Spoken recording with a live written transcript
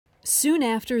Soon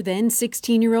after, then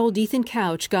 16-year-old Ethan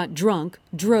Couch got drunk,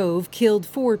 drove, killed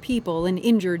 4 people, and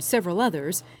injured several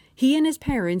others, he and his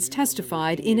parents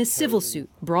testified in a civil suit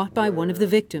brought by one of the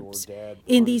victims.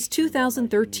 In these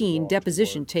 2013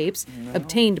 deposition tapes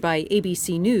obtained by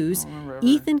ABC News,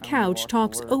 Ethan Couch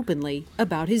talks openly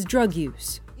about his drug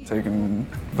use. Taking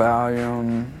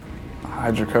Valium,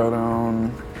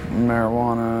 hydrocodone,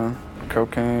 marijuana,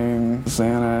 cocaine,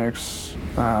 Xanax,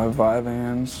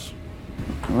 Vyvanse.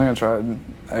 I think I tried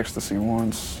ecstasy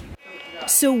once.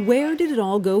 So where did it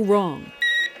all go wrong?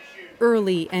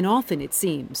 Early and often, it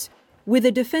seems, with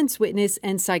a defense witness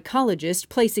and psychologist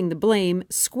placing the blame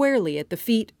squarely at the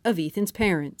feet of Ethan's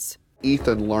parents.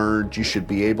 Ethan learned you should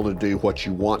be able to do what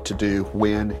you want to do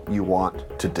when you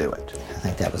want to do it. I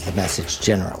think that was the message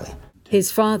generally.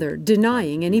 His father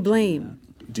denying any blame.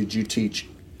 Did you teach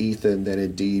Ethan that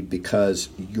indeed because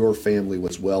your family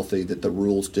was wealthy that the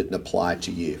rules didn't apply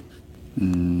to you?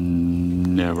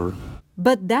 Never.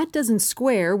 But that doesn't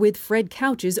square with Fred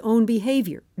Couch's own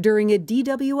behavior during a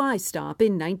DWI stop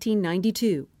in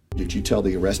 1992. Did you tell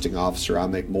the arresting officer, I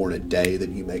make more in a day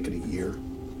than you make in a year?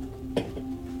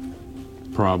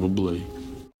 Probably.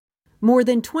 More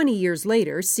than 20 years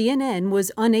later, CNN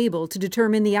was unable to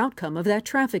determine the outcome of that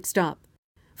traffic stop.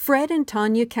 Fred and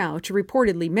Tanya Couch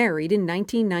reportedly married in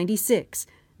 1996.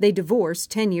 They divorced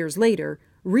 10 years later,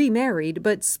 remarried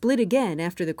but split again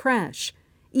after the crash.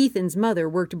 Ethan's mother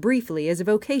worked briefly as a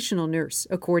vocational nurse,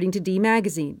 according to D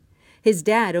Magazine. His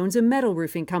dad owns a metal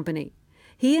roofing company.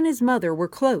 He and his mother were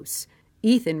close.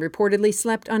 Ethan reportedly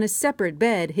slept on a separate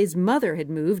bed his mother had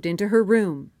moved into her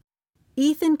room.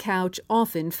 Ethan Couch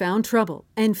often found trouble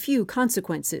and few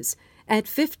consequences. At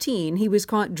 15, he was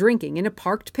caught drinking in a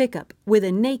parked pickup with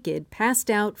a naked,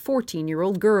 passed-out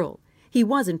 14-year-old girl. He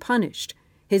wasn't punished.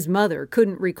 His mother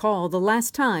couldn't recall the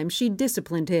last time she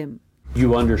disciplined him.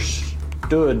 You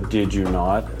understood, did you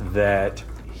not, that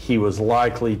he was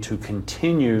likely to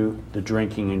continue the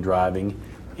drinking and driving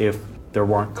if there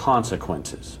weren't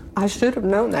consequences? I should have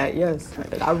known that, yes.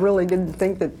 I really didn't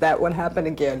think that would happen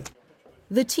again.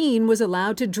 The teen was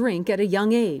allowed to drink at a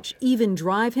young age, even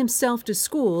drive himself to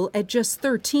school at just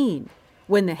 13.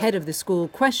 When the head of the school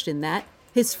questioned that,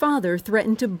 his father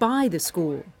threatened to buy the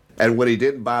school. And when he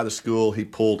didn't buy the school, he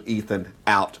pulled Ethan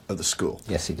out of the school.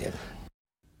 Yes, he did.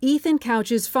 Ethan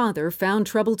Couch's father found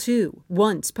trouble too,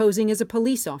 once posing as a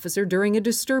police officer during a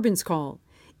disturbance call,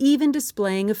 even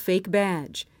displaying a fake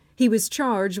badge. He was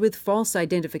charged with false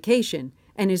identification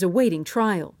and is awaiting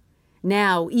trial.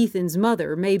 Now Ethan's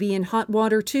mother may be in hot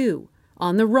water too,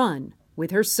 on the run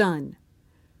with her son.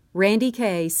 Randi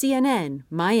Kaye, CNN,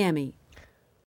 Miami.